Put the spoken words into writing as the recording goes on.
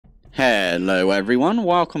Hello everyone,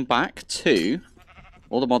 welcome back to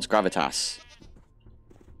All the Mods Gravitas.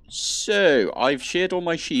 So, I've sheared all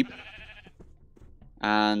my sheep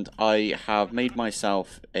and I have made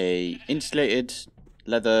myself a insulated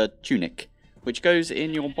leather tunic which goes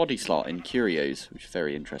in your body slot in curios, which is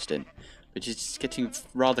very interesting. But it's getting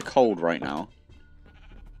rather cold right now.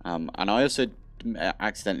 And I also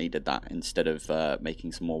accidentally did that instead of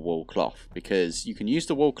making some more wool cloth, because you can use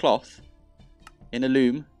the wool cloth in a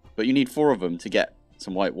loom, but you need 4 of them to get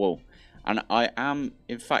some white wool. And I am,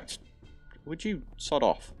 in fact... Would you sod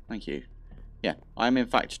off? Thank you. Yeah, I'm in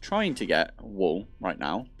fact trying to get wool right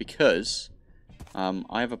now, because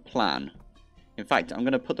I have a plan. In fact, I'm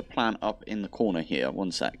going to put the plan up in the corner here.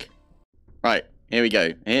 One sec. Right, here we go.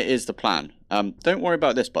 Here is the plan. Don't worry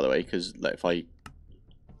about this, by the way, because if I...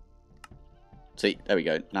 See, there we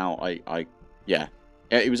go. Now, yeah.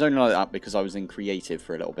 It was only like that because I was in creative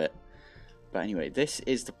for a little bit. But anyway, this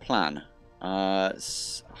is the plan. I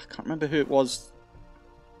can't remember who it was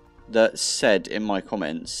that said in my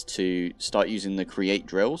comments to start using the create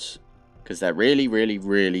drills, because they're really, really,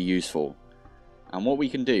 really useful. And what we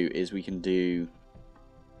can do is we can do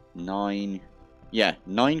 9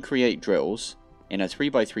 create drills in a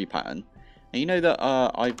 3x3 pattern. And you know that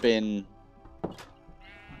I've been...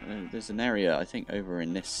 there's an area, I think, over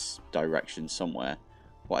in this direction somewhere.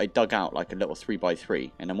 What I dug out like a little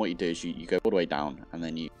 3x3, and then what you do is you go all the way down, and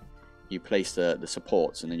then you place the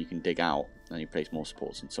supports, and then you can dig out, and then you place more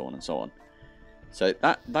supports, and so on and so on. So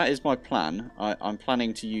that is my plan. I'm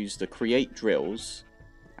planning to use the create drills,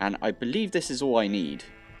 and I believe this is all I need.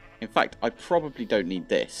 In fact, I probably don't need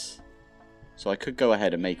this, so I could go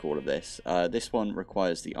ahead and make all of this. This one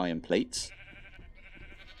requires the iron plates,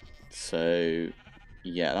 so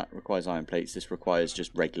yeah, that requires iron plates. This requires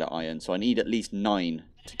just regular iron, so I need at least 9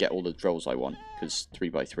 to get all the drills I want, because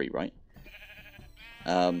 3x3, right?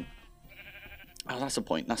 Oh, that's the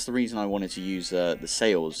point. That's the reason I wanted to use the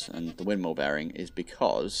sails and the windmill bearing, is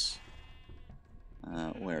because...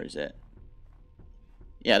 where is it?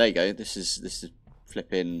 Yeah, there you go. This is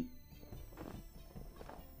flipping...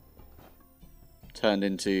 turned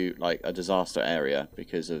into, like, a disaster area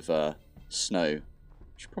because of snow.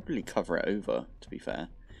 Should probably cover it over, to be fair.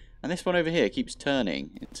 And this one over here keeps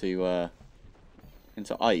turning into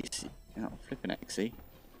ice. Oh, flipping heck, see?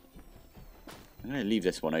 I'm going to leave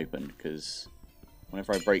this one open, because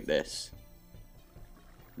whenever I break this,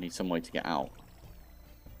 I need some way to get out.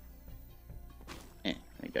 There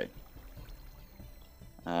you go.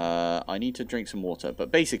 I need to drink some water,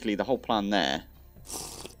 but basically the whole plan there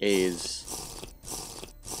is,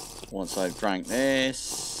 once I've drank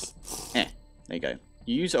this, there you go.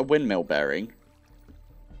 You use a windmill bearing.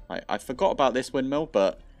 I forgot about this windmill,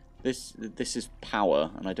 but this is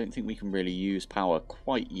power, and I don't think we can really use power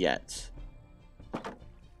quite yet.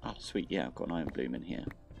 Oh, sweet, yeah, I've got an iron bloom in here.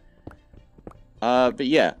 But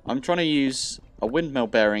yeah, I'm trying to use a windmill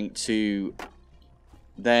bearing to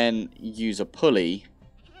then use a pulley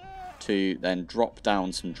to then drop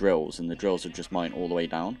down some drills, and the drills are just mine all the way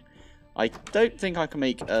down. I don't think I can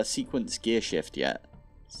make a sequence gear shift yet.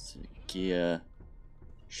 Gear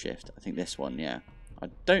shift, I think this one, yeah. I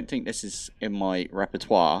don't think this is in my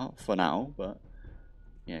repertoire for now, but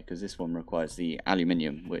yeah, because this one requires the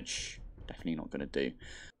aluminium, which definitely not going to do.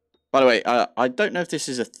 By the way, I don't know if this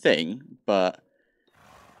is a thing, but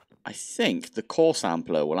I think the core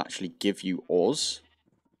sampler will actually give you ores.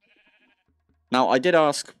 Now, I did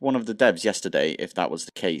ask one of the devs yesterday if that was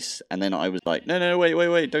the case, and then I was like, no,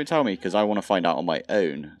 wait, don't tell me, because I want to find out on my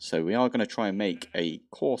own. So we are going to try and make a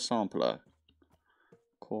core sampler.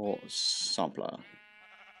 Core sampler.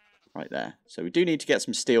 Right there. So we do need to get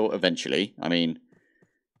some steel eventually. I mean,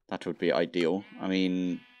 that would be ideal. I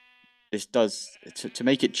mean, this does, to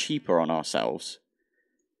make it cheaper on ourselves,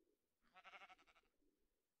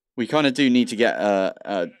 we kind of do need to get,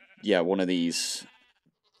 yeah, one of these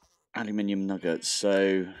aluminium nuggets.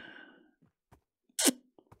 So,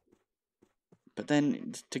 but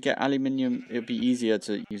then to get aluminium, it would be easier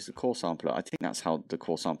to use the core sampler. I think that's how the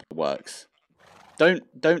core sampler works.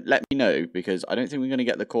 Don't let me know, because I don't think we're going to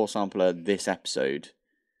get the core sampler this episode.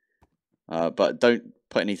 But don't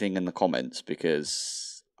put anything in the comments,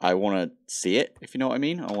 because I want to see it, if you know what I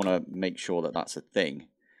mean. I want to make sure that that's a thing.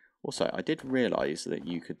 Also, I did realise that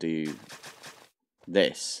you could do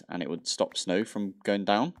this, and it would stop snow from going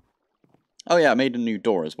down. Oh yeah, I made a new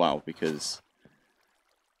door as well, because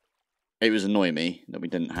it was annoying me that we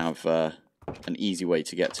didn't have an easy way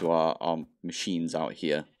to get to our machines out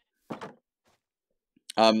here.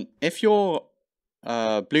 If your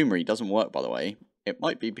bloomery doesn't work, by the way, it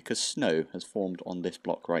might be because snow has formed on this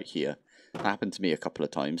block right here. That happened to me a couple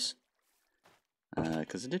of times.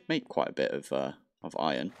 because I did make quite a bit of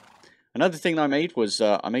iron. Another thing that I made was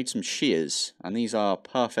I made some shears, and these are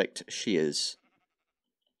perfect shears,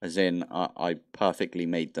 as in I perfectly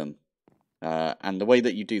made them. And the way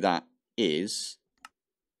that you do that is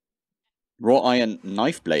wrought iron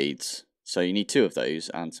knife blades. So you need 2 of those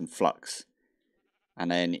and some flux, and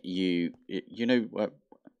then you know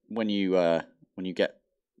when you get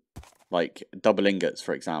like double ingots,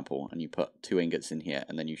 for example, and you put 2 ingots in here,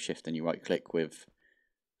 and then you shift and you right click with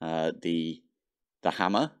the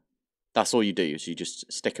hammer. That's all you do, is you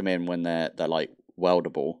just stick them in when they're like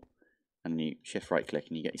weldable, and you shift right click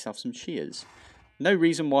and you get yourself some shears. No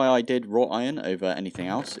reason why I did wrought iron over anything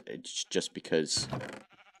else. It's just because.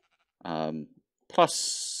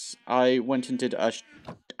 Plus, I went and did an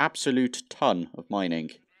absolute ton of mining.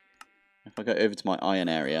 If I go over to my iron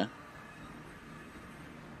area.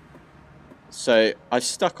 So, I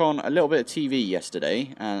stuck on a little bit of TV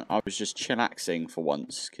yesterday, and I was just chillaxing for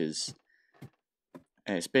once, because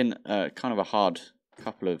it's been kind of a hard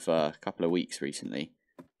couple of weeks recently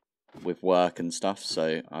with work and stuff.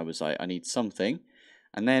 So I was like, I need something,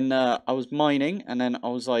 and then I was mining, and then I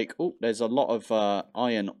was like, oh, there's a lot of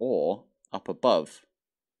iron ore up above.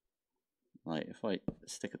 Like, if I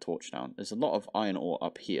stick a torch down, there's a lot of iron ore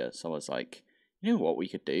up here. So I was like, you know what we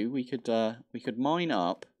could do? We could mine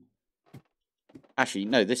up. Actually,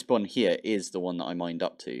 no, this one here is the one that I mined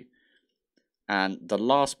up to. And the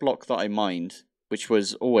last block that I mined, which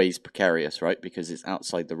was always precarious, right? Because it's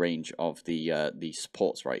outside the range of the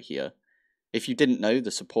supports right here. If you didn't know,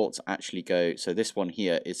 the supports actually go... So this one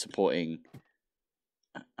here is supporting...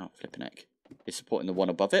 Oh, flipping heck. It's supporting the one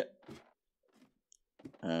above it.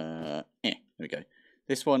 There we go.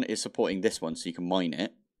 This one is supporting this one, so you can mine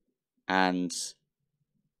it. And...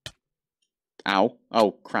 Ow.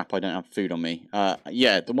 Oh, crap, I don't have food on me.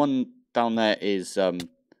 Yeah, the one down there is...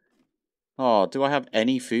 Oh, do I have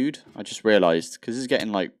any food? I just realised, because it's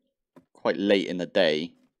getting, like, quite late in the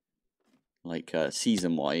day. Like,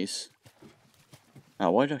 season-wise. Oh,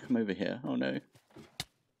 why did I come over here? Oh, no.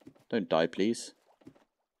 Don't die, please.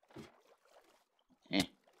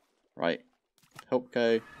 Right. Help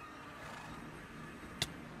go.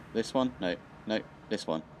 This one? No. No, this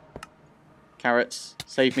one. Carrots.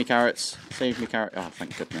 Save me, carrots. Save me, carrot. Oh,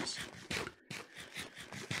 thank goodness.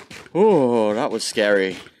 Oh, that was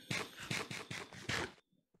scary.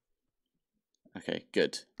 Okay,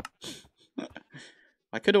 good.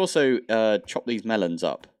 I could also chop these melons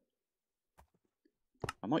up.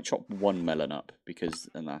 I might chop 1 melon up, because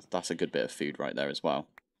that's a good bit of food right there as well.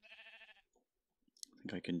 I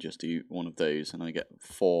think I can just do one of those, and I get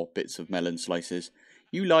 4 bits of melon slices.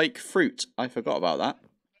 You like fruit? I forgot about that.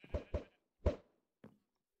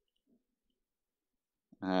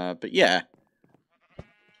 But yeah.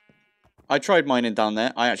 I tried mining down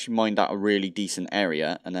there. I actually mined out a really decent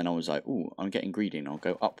area, and then I was like, ooh, I'm getting greedy, and I'll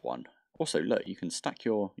go up 1. Also, look, you can stack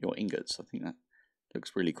your ingots. I think that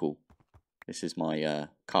looks really cool. This is my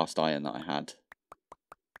cast iron that I had.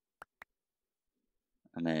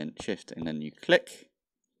 And then shift, and then you click.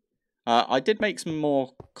 I did make some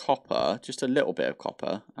more copper, just a little bit of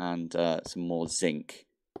copper, and some more zinc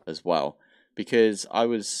as well. Because I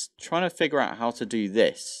was trying to figure out how to do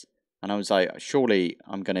this. And I was like, surely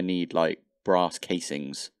I'm going to need, like, brass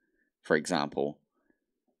casings, for example.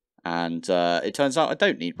 And it turns out I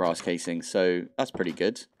don't need brass casings, so that's pretty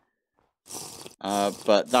good.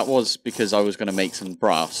 But that was because I was going to make some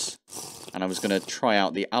brass. And I was going to try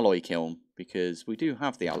out the alloy kiln, because we do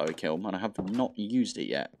have the alloy kiln, and I have not used it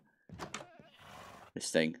yet. This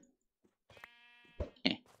thing.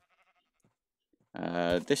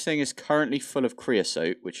 This thing is currently full of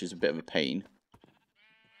creosote, which is a bit of a pain.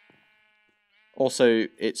 Also,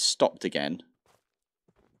 it stopped again.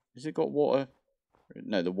 Has it got water?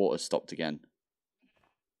 No, the water stopped again.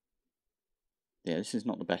 Yeah, this is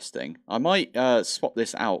not the best thing. I might swap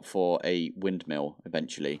this out for a windmill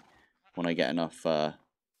eventually, when I get enough.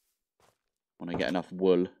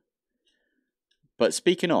 Wool. But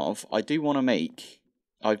speaking of, I do want to make.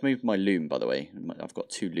 I've moved my loom, by the way. I've got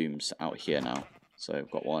 2 looms out here now, so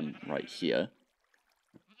I've got one right here.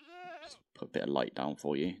 Just put a bit of light down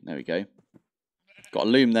for you. There we go. Got a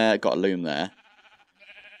loom there. Got a loom there.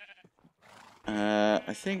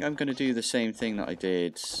 I think I'm going to do the same thing that I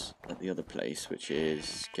did at the other place, which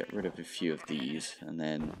is get rid of a few of these, and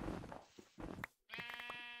then...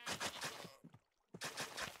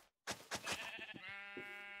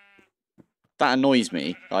 That annoys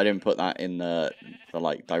me. I didn't put that in the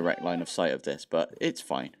like direct line of sight of this, but it's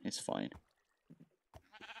fine. It's fine.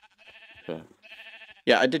 But,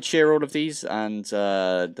 yeah, I did shear all of these, and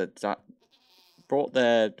brought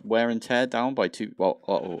their wear and tear down by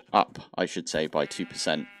up, I should say, by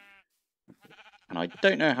 2%. And I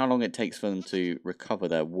don't know how long it takes for them to recover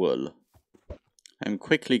their wool. I'm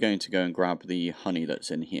quickly going to go and grab the honey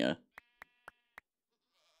that's in here.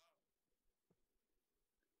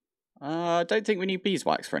 I don't think we need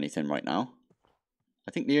beeswax for anything right now.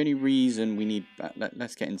 I think the only reason we need...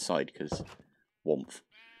 let's get inside, because... warmth.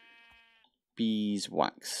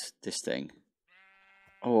 Beeswax. This thing.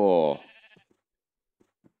 Oh.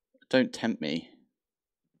 Don't tempt me.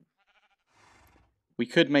 We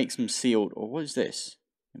could make some sealed... or what is this?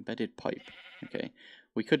 Embedded pipe. Okay.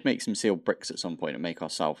 We could make some sealed bricks at some point and make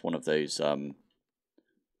ourselves one of those...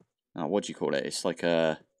 what do you call it? It's like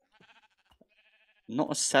a... not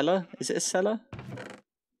a cellar? Is it a cellar?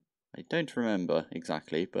 I don't remember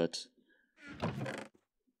exactly, but...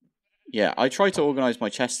 yeah, I tried to organise my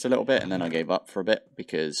chests a little bit, and then I gave up for a bit,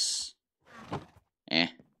 because...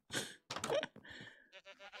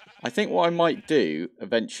 I think what I might do,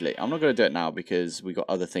 eventually... I'm not going to do it now, because we've got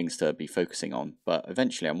other things to be focusing on, but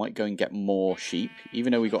eventually I might go and get more sheep,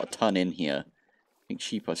 even though we've got a ton in here. I think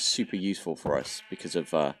sheep are super useful for us, because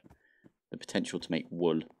of the potential to make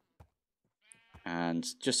wool. And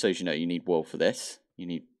just so you know, you need wool for this. You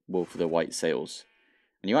need wool for the white sails.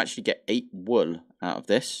 And you actually get 8 wool out of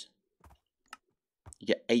this. You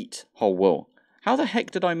get 8 whole wool. How the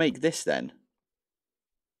heck did I make this then?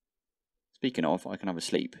 Speaking of, I can have a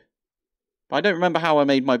sleep. But I don't remember how I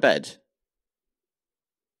made my bed.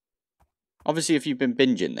 Obviously, if you've been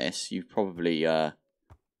binging this, you've probably...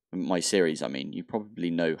 my series, I mean. You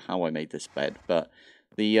probably know how I made this bed. But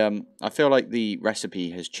the I feel like the recipe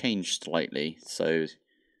has changed slightly. So...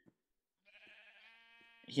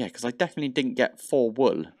 yeah, because I definitely didn't get 4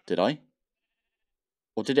 wool, did I?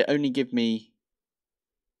 Or did it only give me...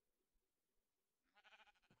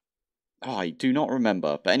 oh, I do not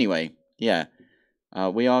remember. But anyway, yeah.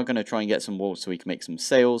 We are going to try and get some wool so we can make some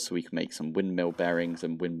sails, so we can make some windmill bearings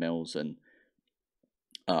and windmills. And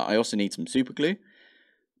I also need some super glue.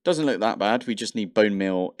 Doesn't look that bad. We just need bone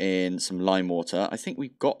meal in some lime water. I think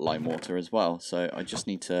we've got lime water as well. So I just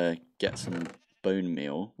need to get some bone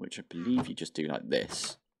meal, which I believe you just do like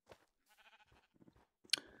this.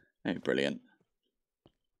 Oh, brilliant.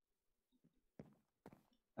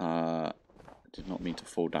 Did not mean to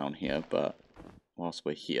fall down here, but whilst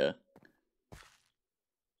we're here...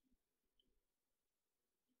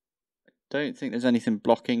 don't think there's anything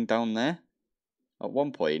blocking down there. At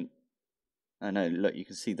one point... oh no, look, you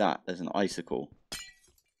can see that. There's an icicle.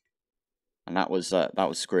 And that was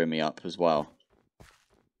screwing me up as well.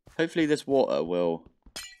 Hopefully this water will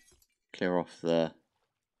clear off the...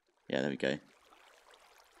 yeah, there we go.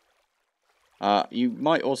 You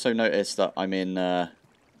might also notice that I'm in... I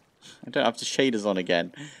don't have the shaders on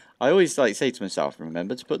again. I always say to myself,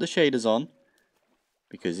 remember to put the shaders on.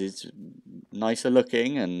 Because it's nicer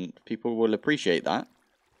looking and people will appreciate that.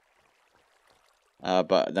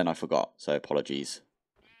 But then I forgot, so apologies.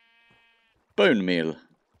 Bone meal.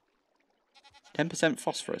 10%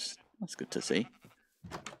 phosphorus. That's good to see.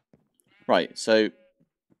 Right, so...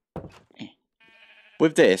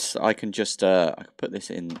 with this, I can just... I can put this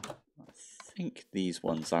in... I think these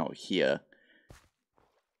ones out here.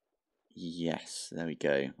 Yes, there we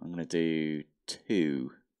go. I'm going to do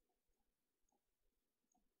 2.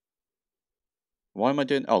 Why am I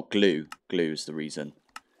doing... oh, glue. Glue is the reason.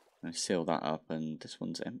 I'm going to seal that up, and this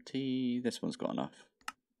one's empty. This one's got enough.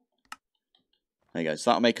 There you go. So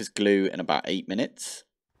that'll make us glue in about 8 minutes.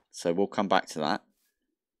 So we'll come back to that.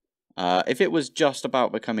 If it was just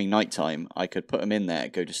about becoming nighttime, I could put them in there,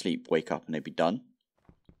 go to sleep, wake up, and they'd be done.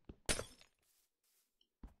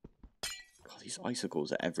 God, these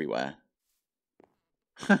icicles are everywhere.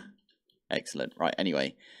 Excellent. Right,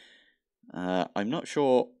 anyway. I'm not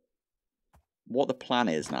sure what the plan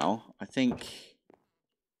is now. I think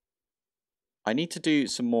I need to do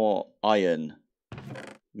some more iron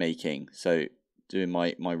making. So doing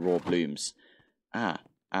my raw blooms.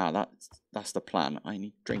 That's the plan. I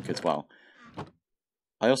need drink as well.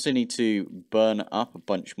 I also need to burn up a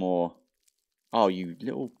bunch more. Oh, you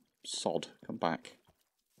little sod. Come back.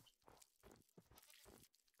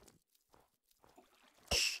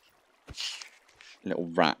 Little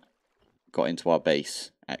rat got into our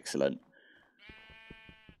base. Excellent.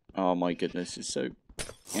 Oh my goodness, it's so...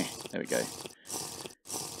 there we go.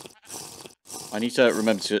 I need to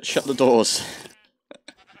remember to shut the doors.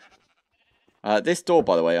 This door,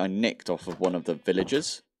 by the way, I nicked off of one of the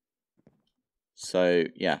villagers. So,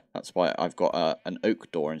 yeah, that's why I've got an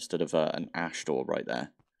oak door instead of an ash door right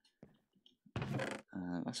there.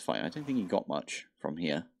 That's fine. I don't think he got much from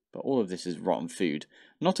here. But all of this is rotten food.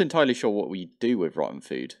 Not entirely sure what we do with rotten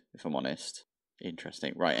food, if I'm honest.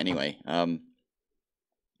 Interesting. Right, anyway.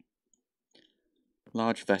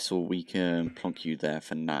 Large vessel, we can plonk you there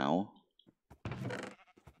for now.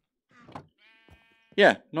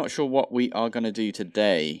 Yeah, not sure what we are going to do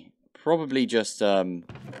today. Probably just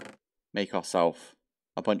make ourselves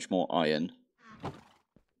a bunch more iron.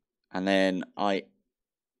 And then I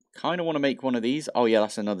kind of want to make one of these. Oh yeah,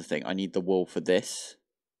 that's another thing. I need the wool for this.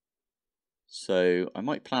 So I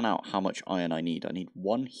might plan out how much iron I need. I need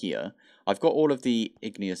one here. I've got all of the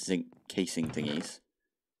igneous zinc casing thingies.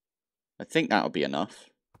 I think that'll be enough.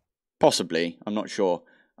 Possibly, I'm not sure.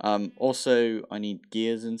 Also, I need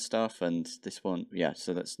gears and stuff, and this one, yeah,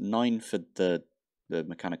 so that's 9 for the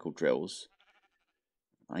mechanical drills.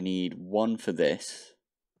 I need 1 for this.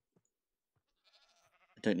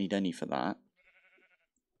 I don't need any for that.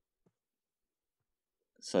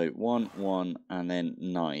 So 1, 1, and then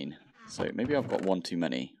 9. So maybe I've got 1 too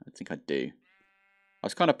many. I think I do. I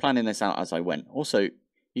was kind of planning this out as I went. Also,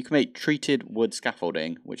 you can make treated wood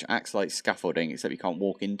scaffolding, which acts like scaffolding, except you can't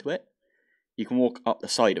walk into it. You can walk up the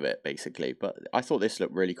side of it, basically. But I thought this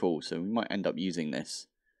looked really cool, so we might end up using this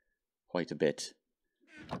quite a bit.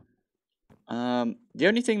 The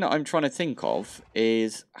only thing that I'm trying to think of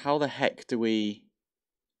is how the heck do we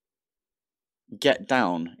get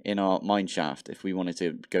down in our mine shaft if we wanted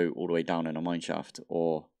to go all the way down in our mine shaft,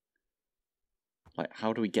 or like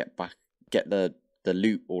how do we get the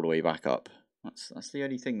loot all the way back up? That's the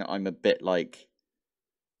only thing that I'm a bit like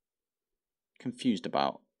confused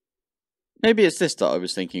about. Maybe it's this that I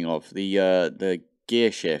was thinking of, the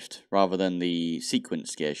gear shift rather than the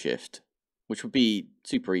sequence gear shift, which would be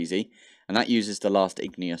super easy, and that uses the last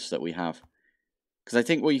igneous that we have. Because I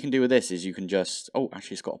think what you can do with this is you can just... Oh,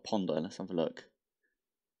 actually it's got a ponder. Let's have a look.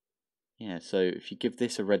 Yeah, so if you give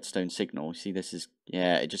this a redstone signal, see this is...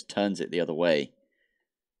 Yeah, it just turns it the other way.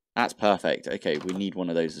 That's perfect. Okay, we need one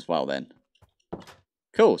of those as well then.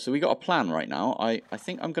 Cool, so we got a plan right now. I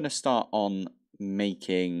think I'm going to start on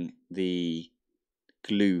making the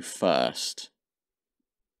glue first.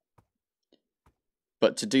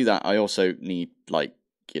 But to do that, I also need, like,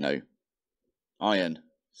 you know, iron.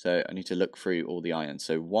 So I need to look through all the iron.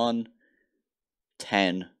 So 1,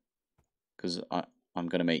 10, because I'm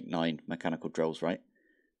going to make 9 mechanical drills, right?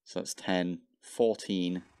 So that's 10,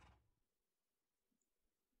 14.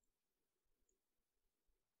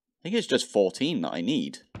 I think it's just 14 that I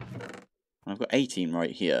need. I've got 18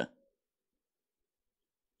 right here.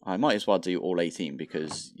 I might as well do all 18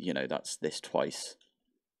 because, you know, that's this twice.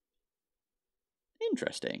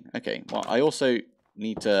 Interesting. Okay, well, I also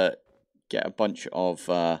need to get a bunch of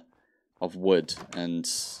wood, and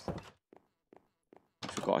I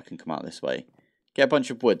forgot I can come out this way. Get a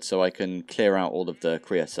bunch of wood so I can clear out all of the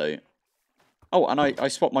creosote. Oh, and I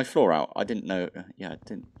swapped my floor out. I didn't know. Yeah, I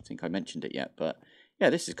didn't think I mentioned it yet, but yeah,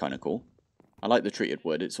 this is kind of cool. I like the treated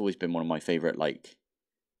wood. It's always been one of my favorite, like,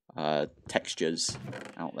 textures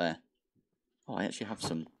out there. Oh, I actually have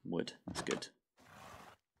some wood. That's good.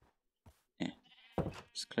 Yeah.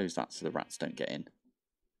 Just close that so the rats don't get in.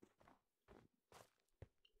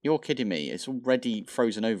 You're kidding me. It's already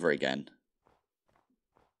frozen over again.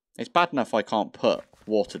 It's bad enough I can't put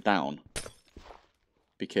water down.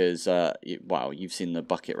 Because, wow, you've seen the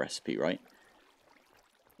bucket recipe, right?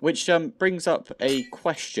 Which brings up a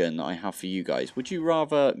question I have for you guys. Would you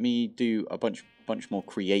rather me do a bunch more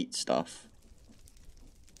create stuff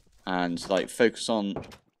and like focus on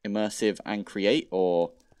immersive and create,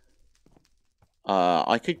 or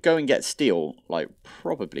I could go and get steel like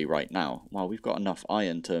probably right now? Well, we've got enough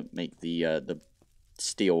iron to make the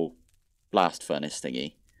steel blast furnace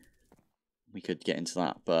thingy. We could get into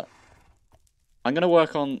that, but I'm going to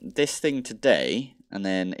work on this thing today, and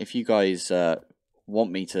then if you guys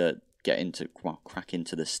want me to get into, well, crack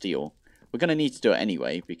into the steel, we're going to need to do it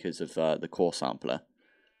anyway because of the core sampler.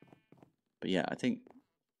 But yeah, I think...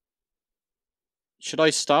 Should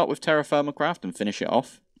I start with TerraFirmaCraft and finish it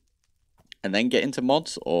off? And then get into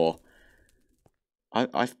mods? Or...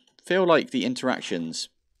 I feel like the interactions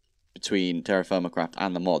between TerraFirmaCraft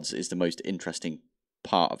and the mods is the most interesting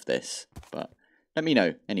part of this. But let me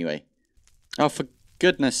know, anyway. Oh, for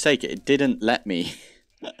goodness sake, it didn't let me.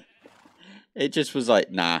 It just was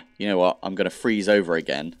like, nah, you know what? I'm going to freeze over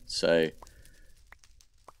again. So...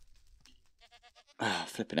 Ah,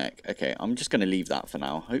 flipping heck. Okay, I'm just going to leave that for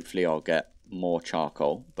now. Hopefully I'll get more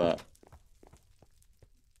charcoal, but...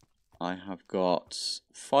 I have got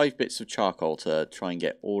 5 bits of charcoal to try and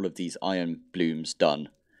get all of these iron blooms done.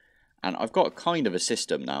 And I've got kind of a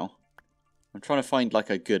system now. I'm trying to find like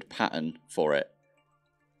a good pattern for it.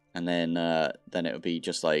 And then it'll be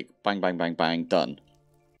just like bang, bang, bang, bang, done.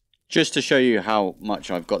 Just to show you how much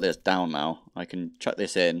I've got this down now, I can chuck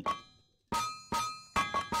this in.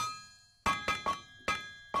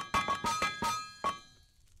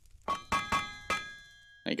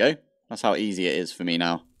 There you go. That's how easy it is for me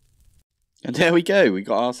now. And there we go. We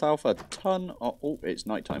got ourselves a ton of... Oh, it's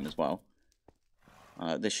nighttime as well.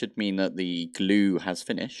 This should mean that the glue has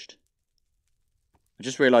finished. I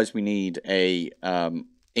just realised we need a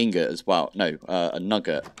ingot as well. No, a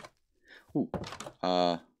nugget. Ooh.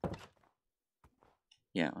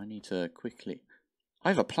 Yeah, I need to quickly... I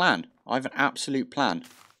have a plan. I have an absolute plan.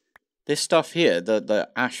 This stuff here, the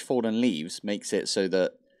ash fallen leaves, makes it so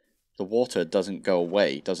that the water doesn't go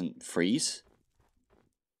away, doesn't freeze.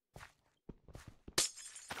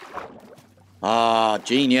 Ah,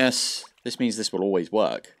 genius. This means this will always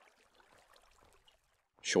work.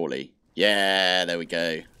 Surely. Yeah, there we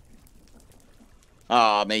go.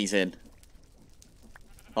 Ah, amazing.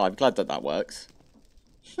 Oh, I'm glad that that works.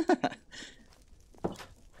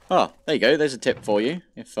 Oh, there you go. There's a tip for you.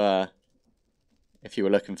 If you were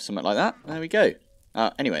looking for something like that. There we go.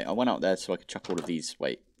 Anyway, I went out there so I could chuck all of these.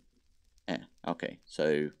 Wait. Yeah, okay.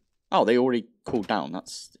 So... Oh, they already cooled down.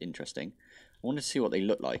 That's interesting. I want to see what they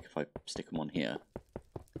look like if I stick them on here.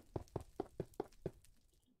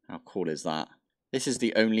 How cool is that? This is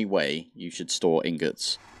the only way you should store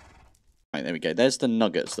ingots. Right, there we go. There's the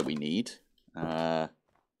nuggets that we need. Glue.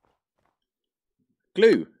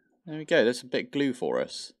 There we go. There's a bit of glue for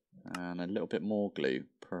us. And a little bit more glue.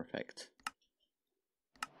 Perfect.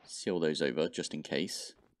 Seal those over just in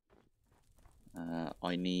case.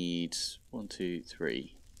 I need 1, 2,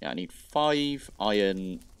 3. Yeah, I need 5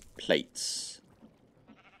 iron plates.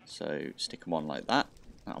 So stick them on like that.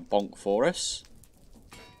 That'll bonk for us.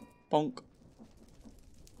 Bonk.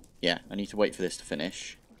 Yeah, I need to wait for this to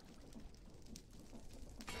finish.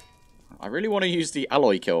 I really want to use the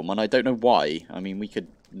alloy kiln, and I don't know why. I mean, we could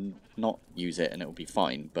not use it and it will be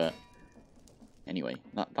fine, but anyway,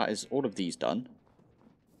 that is all of these done.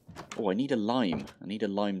 Oh, I need a lime. I need a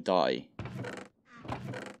lime dye. I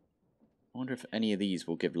wonder if any of these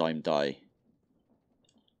will give lime dye.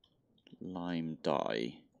 Lime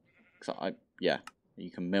dye. Yeah,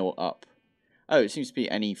 you can mill up. Oh, it seems to be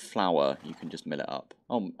any flower. You can just mill it up.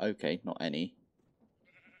 Oh, okay, not any.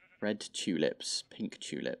 Red tulips, pink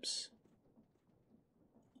tulips.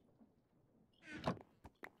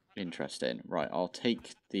 Interesting. Right, I'll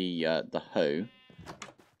take the hoe.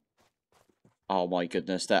 Oh my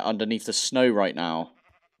goodness, they're underneath the snow right now.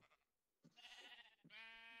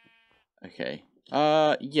 Okay.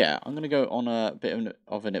 Yeah, I'm gonna go on a bit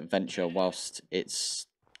of an adventure whilst it's,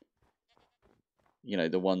 you know,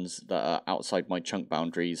 the ones that are outside my chunk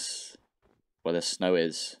boundaries, where the snow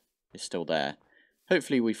is still there.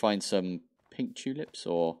 Hopefully we find some pink tulips,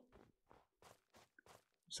 or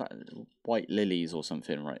is that white lilies or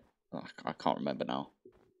something, right? Oh, I can't remember now.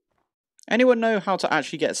 Anyone know how to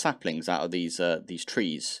actually get saplings out of these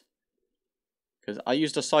trees? Because I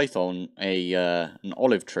used a scythe on an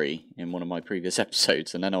olive tree in one of my previous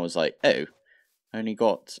episodes, and then I was like, oh, I only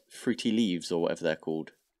got fruity leaves or whatever they're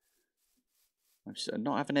called. I'm just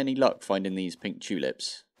not having any luck finding these pink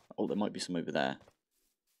tulips. Oh, there might be some over there.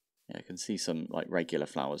 Yeah, I can see some like regular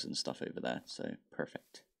flowers and stuff over there, so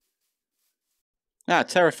perfect. Ah,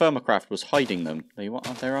 TerraFirmaCraft was hiding them. They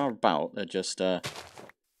are about. They're just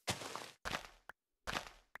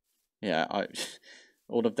yeah,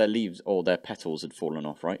 all of their leaves or their petals had fallen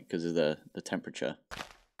off, right? Because of the temperature.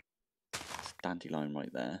 It's dandelion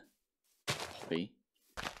right there. Poppy.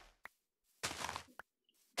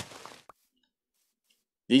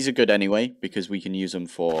 These are good anyway, because we can use them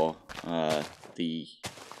for the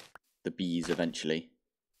bees eventually.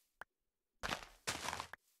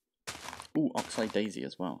 Ooh, oxide daisy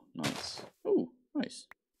as well. Nice. Ooh, nice.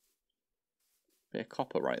 Bit of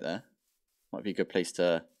copper right there. Might be a good place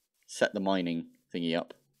to set the mining thingy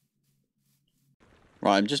up.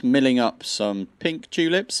 Right, I'm just milling up some pink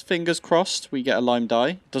tulips. Fingers crossed we get a lime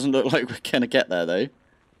dye. Doesn't look like we're going to get there, though.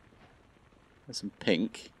 There's some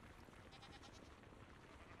pink.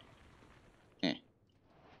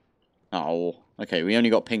 Oh, okay, we only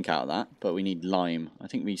got pink out of that, but we need lime. I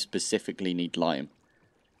think we specifically need lime.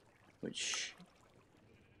 Which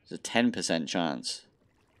is a 10% chance.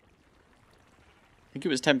 I think it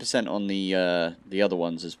was 10% on the other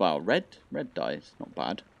ones as well. Red dye is not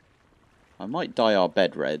bad. I might dye our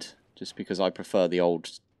bed red, just because I prefer the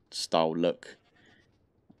old style look.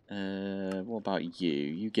 What about you?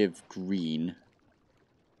 You give green.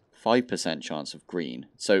 5% chance of green.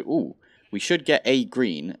 So, ooh, we should get a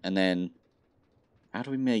green, and then... How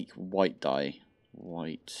do we make white dye?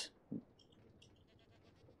 White...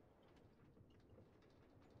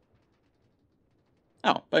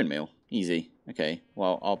 Oh, bone meal. Easy. Okay,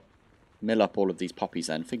 well, I'll mill up all of these poppies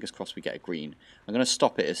then. Fingers crossed we get a green. I'm going to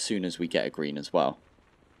stop it as soon as we get a green as well.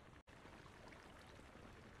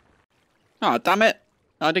 Ah, damn it!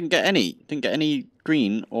 I didn't get any. Didn't get any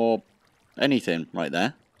green or anything right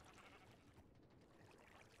there.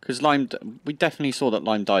 Because lime... We definitely saw that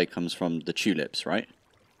lime dye comes from the tulips, right?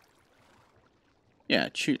 Yeah,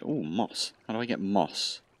 oh, moss. How do I get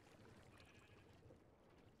moss?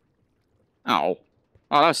 Ow.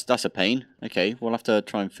 Oh, that's a pain. Okay, we'll have to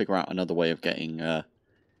try and figure out another way of getting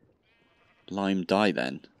lime dye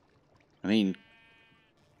then. I mean...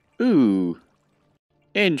 Ooh.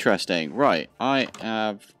 Interesting. Right, I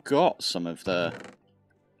have got some of the...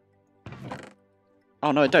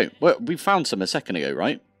 Oh, no, I don't. Well, we found some a second ago,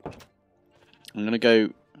 right? I'm going to go...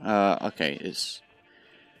 okay, it's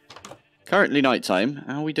currently nighttime.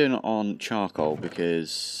 How are we doing on charcoal?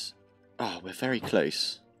 Because... Oh, we're very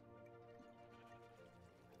close.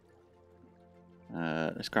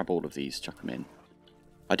 Let's grab all of these, chuck them in.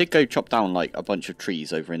 I did go chop down, like, a bunch of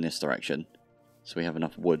trees over in this direction. So we have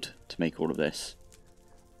enough wood to make all of this.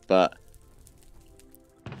 But...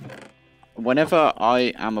 whenever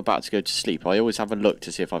I am about to go to sleep, I always have a look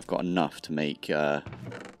to see if I've got enough to make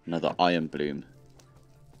another iron bloom.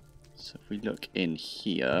 So if we look in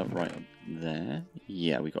here, right up there,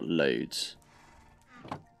 yeah, we got loads.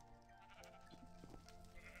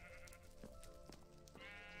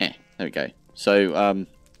 There we go. So,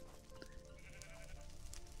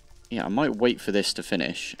 yeah, I might wait for this to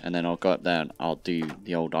finish, and then I'll go up there and I'll do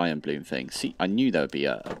the old iron bloom thing. See, I knew there would be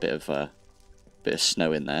a bit of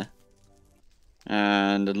snow in there.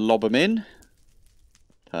 And lob them in.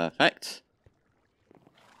 Perfect.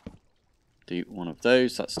 Do one of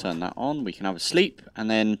those. Let's turn that on. We can have a sleep. And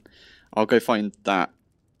then I'll go find that.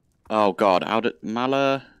 Oh god, how did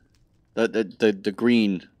Mala? The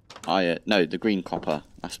green iron. No, the green copper.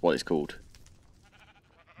 That's what it's called.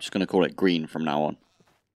 I'm just gonna call it green from now on.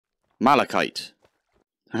 Malachite.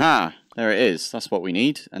 Aha! There it is. That's what we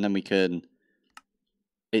need. And then we can...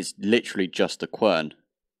 It's literally just a quern.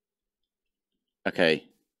 Okay.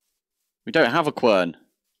 We don't have a quern.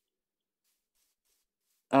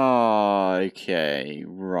 Oh, okay.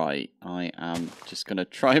 Right. I am just going to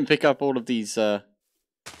try and pick up all of these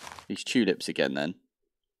tulips again then.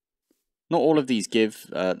 Not all of these give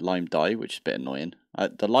lime dye, which is a bit annoying.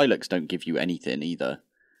 The lilacs don't give you anything either.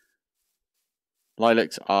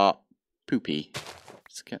 Lilacs are poopy.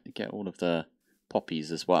 Let's get all of the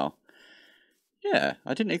poppies as well. Yeah,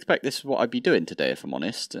 I didn't expect this is what I'd be doing today, if I'm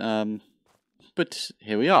honest. But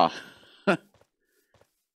here we are.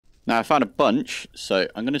 Now, I found a bunch, so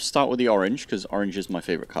I'm going to start with the orange, because orange is my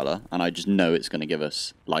favourite colour, and I just know it's going to give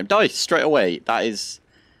us lime dye straight away. That is...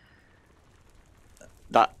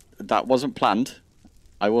 That wasn't planned.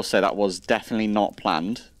 I will say that was definitely not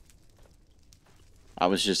planned. I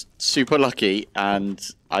was just super lucky, and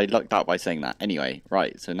I lucked out by saying that. Anyway,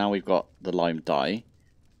 right, so now we've got the lime dye.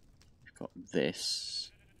 We've got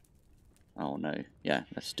this. Oh no, yeah,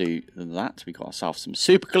 let's do that. We got ourselves some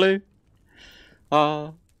super glue.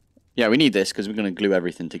 Yeah, we need this because we're going to glue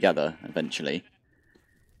everything together eventually.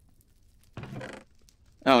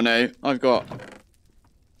 Oh no, I've got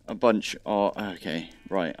a bunch of... Okay,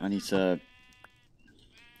 right, I need to...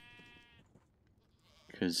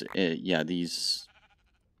 Because, yeah, these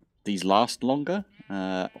last longer.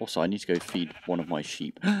 Also, I need to go feed one of my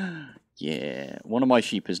sheep. Yeah, one of my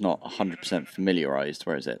sheep is not 100% familiarized.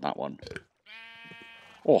 Where is it? That one.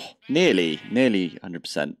 Oh, nearly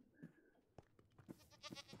 100%.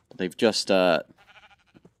 They've just, I'm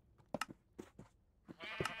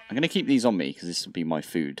going to keep these on me, because this will be my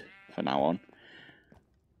food for now on.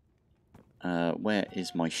 Where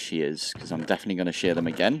is my shears? Because I'm definitely going to shear them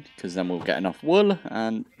again, because then we'll get enough wool,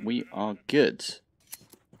 and we are good.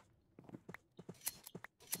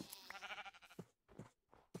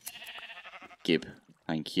 Gib,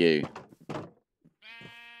 thank you.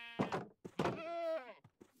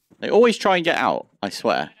 They always try and get out, I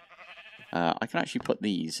swear. I can actually put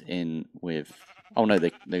these in with... Oh no,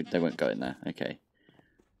 they won't go in there. Okay.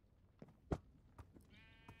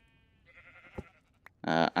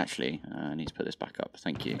 Actually, I need to put this back up.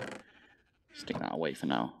 Thank you. Stick that away for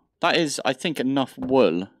now. That is, I think, enough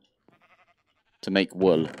wool to make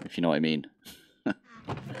wool, if you know what I mean.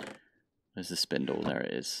 Where's the spindle? There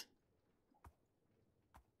it is.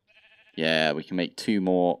 Yeah, we can make 2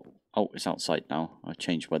 more... Oh, it's outside now. I've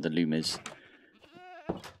changed where the loom is.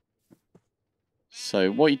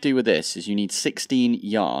 So what you do with this is you need 16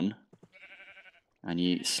 yarn. And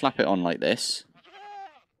you slap it on like this.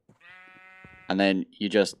 And then you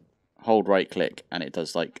just hold right click and it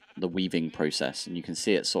does like the weaving process. And you can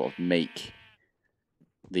see it sort of make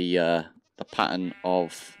the pattern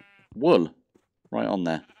of wool right on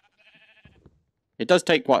there. It does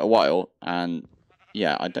take quite a while, and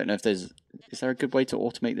yeah, I don't know if there's... Is there a good way to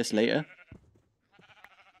automate this later?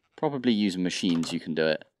 Probably using machines you can do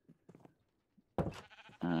it.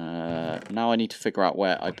 Now I need to figure out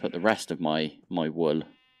where I put the rest of my wool.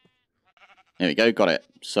 There we go, got it.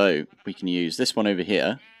 So we can use this one over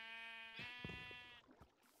here.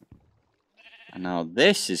 And now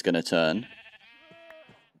this is going to turn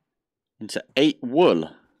into 8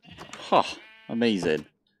 wool. Huh, amazing.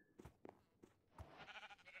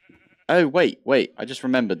 Oh, wait. I just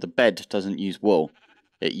remembered the bed doesn't use wool.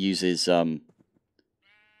 It uses, you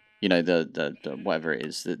know, the whatever it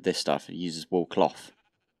is, this stuff. It uses wool cloth.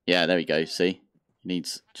 Yeah, there we go, see? It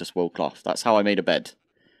needs just wool cloth. That's how I made a bed.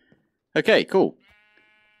 Okay, cool.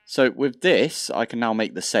 So with this, I can now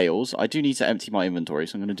make the sails. I do need to empty my inventory,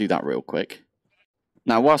 so I'm going to do that real quick.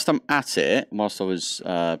 Now, whilst I'm at it, whilst I was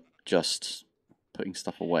just putting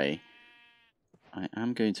stuff away, I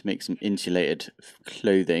am going to make some insulated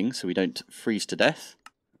clothing so we don't freeze to death.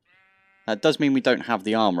 That does mean we don't have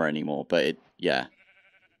the armor anymore, but yeah.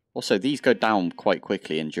 Also, these go down quite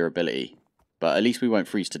quickly in durability, but at least we won't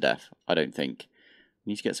freeze to death, I don't think.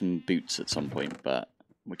 We need to get some boots at some point, but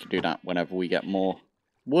we can do that whenever we get more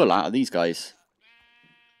wool out of these guys.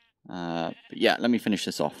 But yeah, let me finish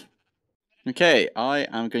this off. Okay, I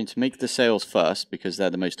am going to make the sails first because they're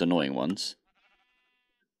the most annoying ones.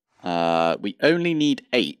 We only need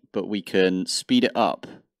 8, but we can speed it up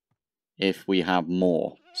if we have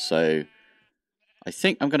more. So I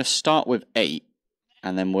think I'm going to start with 8,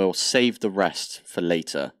 and then we'll save the rest for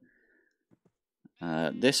later.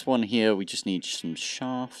 This one here, we just need some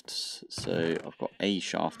shafts. So I've got a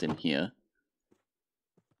shaft in here.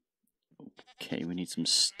 Okay, we need some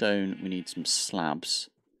stone. We need some slabs.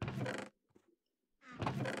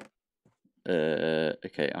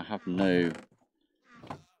 Okay, I have no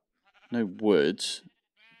wood.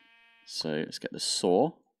 So let's get the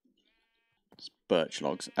saw. It's birch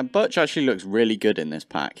logs. And birch actually looks really good in this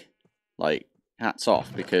pack. Like, hats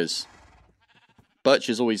off, because birch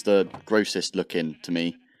is always the grossest looking to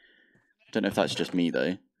me. I don't know if that's just me,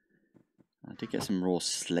 though. I did get some raw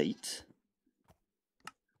slate.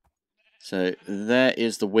 So there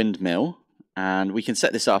is the windmill. And we can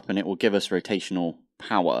set this up and it will give us rotational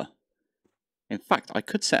power. In fact, I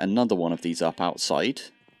could set another one of these up outside.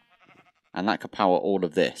 And that could power all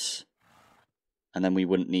of this. And then we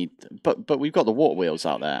wouldn't need... But we've got the water wheels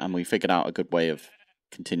out there. And we figured out a good way of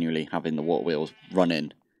continually having the water wheels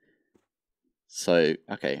running. So,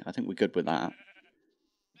 okay, I think we're good with that.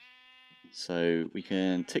 So we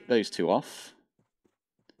can tick those 2 off.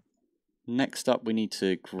 Next up, we need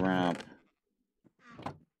to grab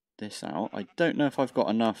this out. I don't know if I've got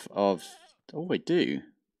enough of... Oh, I do.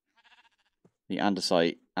 The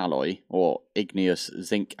andesite alloy, or igneous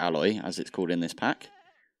zinc alloy, as it's called in this pack.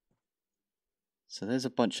 So there's a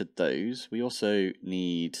bunch of those. We also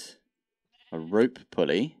need a rope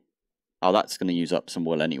pulley. Oh, that's going to use up some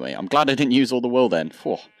wool anyway. I'm glad I didn't use all the wool then.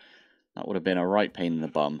 Phew, that would have been a right pain in the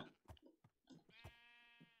bum.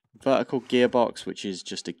 Vertical gearbox, which is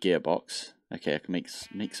just a gearbox. Okay, I can make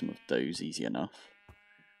some of those easy enough.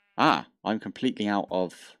 Ah, I'm completely out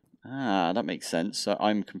of... Ah, that makes sense. So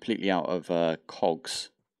I'm completely out of cogs.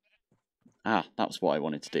 Ah, that's what I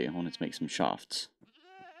wanted to do. I wanted to make some shafts.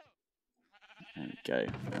 There we go.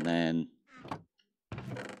 And then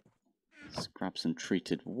let's grab some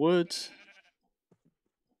treated wood.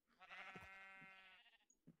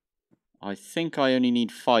 I think I only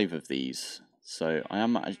need 5 of these. So I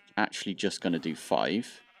am actually just going to do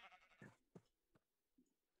 5.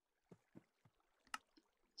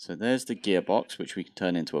 So there's the gearbox, which we can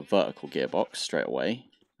turn into a vertical gearbox straight away.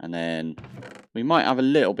 And then we might have a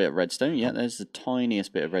little bit of redstone. Yeah, there's the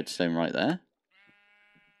tiniest bit of redstone right there.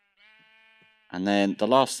 And then the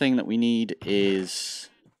last thing that we need is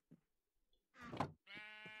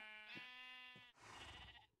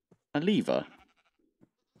a lever.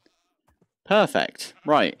 Perfect.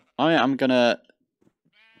 Right, I am going to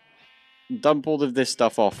dump all of this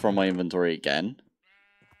stuff off from my inventory again.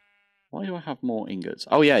 Why do I have more ingots?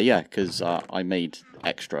 Oh, yeah, because I made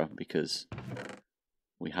extra because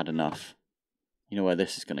we had enough. You know where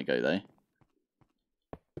this is going to go, though?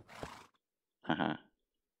 Haha.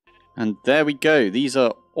 And there we go. These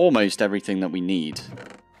are almost everything that we need.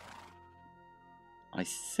 I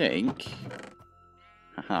think...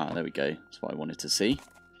 Haha, there we go. That's what I wanted to see.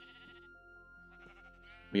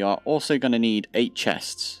 We are also going to need 8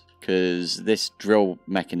 chests. Because this drill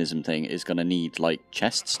mechanism thing is going to need, like,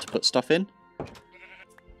 chests to put stuff in.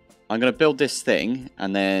 I'm going to build this thing,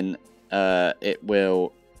 and then it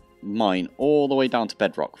will mine all the way down to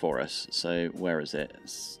bedrock for us. So, where is it?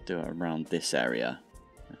 Let's do it around this area.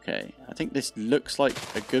 Okay, I think this looks like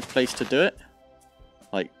a good place to do it.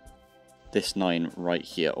 Like, this 9 right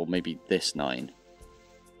here, or maybe this 9.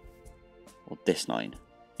 Or this 9.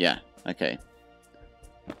 Yeah, okay.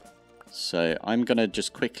 So I'm going to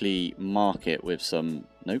just quickly mark it with some...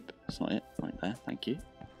 Nope, that's not it. Right there, thank you.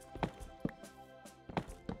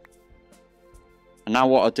 And now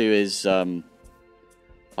what I'll do is... I'll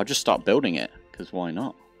just start building it, because why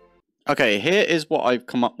not? Okay, here is what I've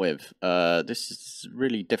come up with. This is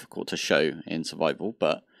really difficult to show in survival,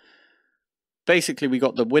 but... Basically, we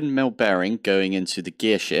got the windmill bearing going into the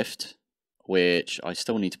gear shift, which I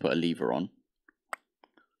still need to put a lever on.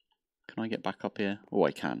 Can I get back up here? Oh,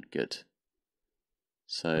 I can. Good.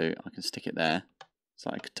 So I can stick it there.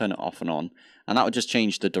 So I can turn it off and on. And that will just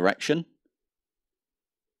change the direction.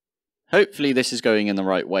 Hopefully this is going in the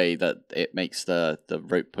right way, that it makes the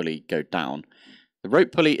rope pulley go down. The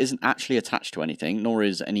rope pulley isn't actually attached to anything, nor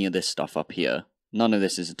is any of this stuff up here. None of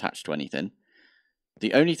this is attached to anything.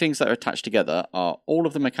 The only things that are attached together are all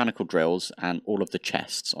of the mechanical drills and all of the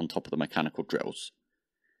chests on top of the mechanical drills.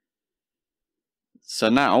 So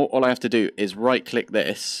now all I have to do is right click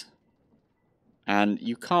this, and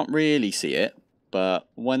you can't really see it, but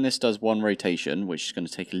when this does one rotation, which is going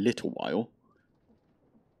to take a little while,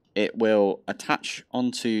 it will attach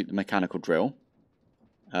onto the mechanical drill,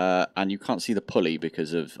 and you can't see the pulley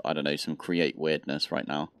because of, I don't know, some create weirdness right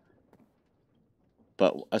now.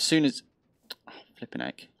 But as soon as... Oh, flipping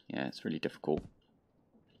heck. Yeah, it's really difficult.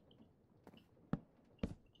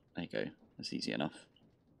 There you go. That's easy enough.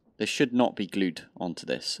 This should not be glued onto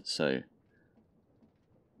this, so...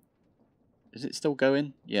 Is it still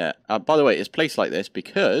going? Yeah. By the way, it's placed like this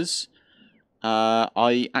because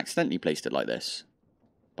I accidentally placed it like this.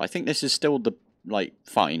 But I think this is still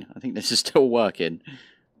fine. I think this is still working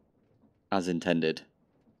as intended.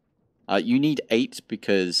 You need 8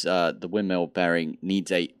 because the windmill bearing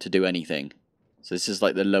needs 8 to do anything. So this is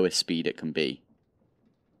like the lowest speed it can be.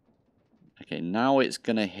 Okay, now it's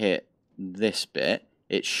going to hit this bit.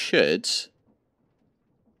 It should, as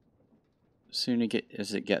soon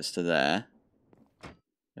as it gets to there,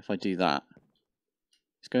 if I do that,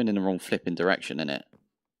 it's going in the wrong flipping direction, isn't it?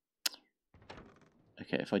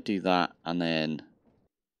 Okay, if I do that, and then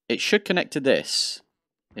it should connect to this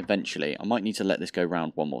eventually. I might need to let this go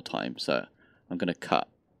round one more time, so I'm going to cut.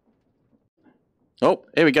 Oh,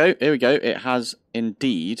 here we go, here we go. It has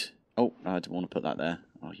indeed... Oh, I didn't want to put that there.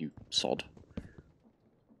 Oh, you sod.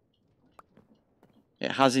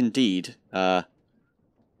 It has indeed,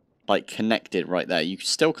 connected right there. You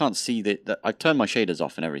still can't see that. I've turned my shaders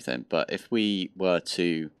off and everything, but if we were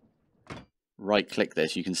to right-click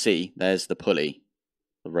this, you can see there's the pulley,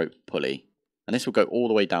 the rope pulley. And this will go all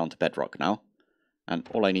the way down to bedrock now. And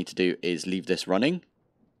all I need to do is leave this running.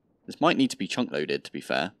 This might need to be chunk loaded, to be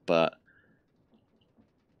fair, but...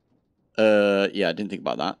 yeah, I didn't think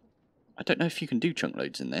about that. I don't know if you can do chunk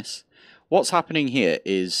loads in this. What's happening here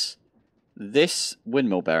is this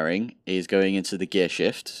windmill bearing is going into the gear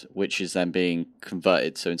shift, which is then being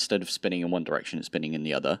converted. So instead of spinning in one direction, it's spinning in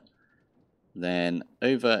the other. Then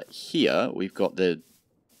over here, we've got the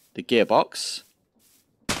gearbox.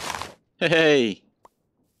 Hey!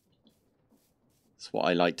 That's what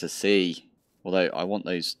I like to see. Although I want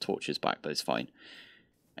those torches back, but it's fine.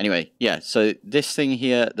 Anyway, yeah, so this thing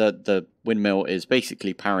here, the windmill is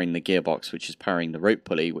basically powering the gearbox, which is powering the rope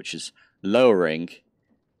pulley, which is lowering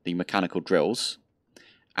the mechanical drills.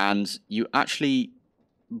 And you actually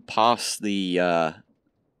pass the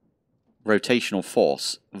rotational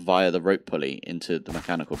force via the rope pulley into the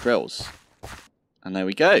mechanical drills. And there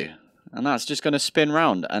we go. And that's just going to spin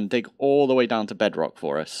round and dig all the way down to bedrock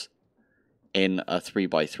for us in a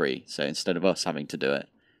 3x3. So instead of us having to do it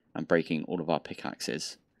and breaking all of our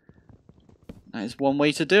pickaxes. That is one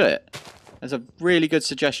way to do it. There's a really good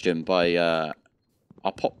suggestion by...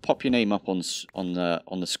 I'll pop your name up on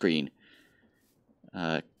the screen.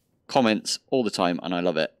 Comments all the time, and I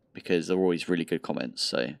love it because they're always really good comments.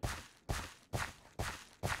 So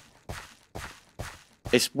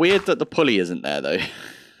it's weird that the pulley isn't there though.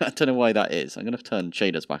 I don't know why that is. I'm going to turn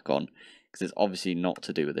shaders back on because it's obviously not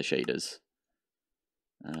to do with the shaders.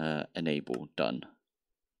 Enable, done.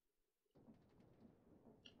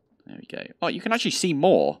 There we go. Oh, you can actually see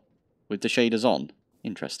more with the shaders on.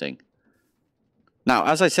 Interesting. Now,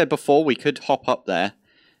 as I said before, we could hop up there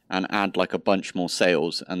and add like a bunch more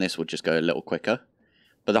sails, and this would just go a little quicker.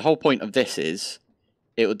 But the whole point of this is,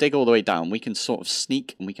 it will dig all the way down. We can sort of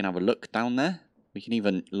sneak and we can have a look down there. We can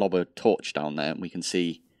even lob a torch down there and we can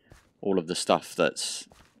see all of the stuff that's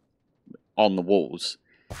on the walls.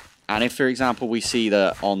 And if, for example, we see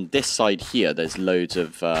that on this side here, there's loads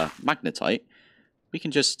of magnetite, we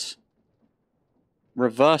can just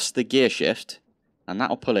reverse the gear shift, and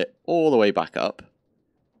that'll pull it all the way back up.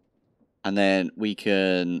 And then we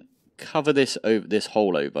can cover this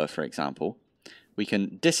hole over, for example. we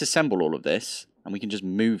can disassemble all of this, and we can just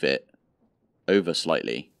move it over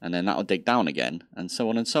slightly, and then that'll dig down again, and so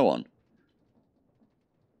on and so on.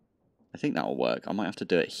 I think that'll work. I might have to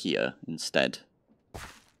do it here instead.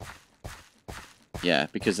 Yeah,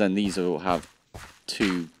 because then these will have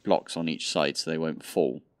 2 blocks on each side, so they won't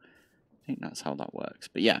fall. I think that's how that works.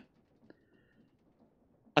 But yeah,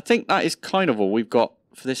 I think that is kind of all we've got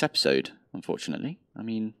for this episode, unfortunately. I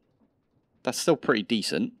mean, that's still pretty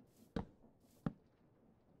decent.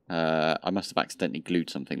 I must have accidentally glued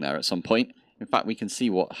something there at some point. In fact, we can see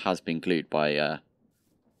what has been glued by...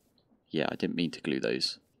 yeah, I didn't mean to glue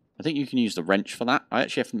those. I think you can use the wrench for that. I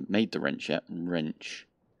actually haven't made the wrench yet. Wrench.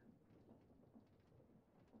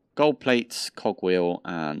 Gold plates, cogwheel,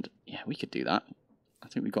 and... yeah, we could do that. I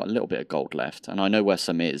think we've got a little bit of gold left. And I know where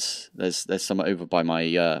some is. There's some over by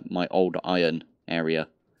my my old iron area.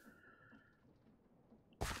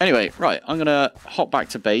 Anyway, right. I'm going to hop back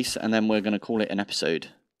to base, and then we're going to call it an episode.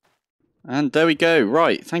 And there we go.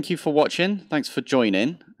 Right. Thank you for watching. Thanks for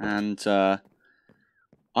joining. And I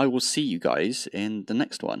will see you guys in the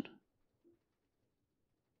next one.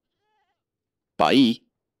 Bye.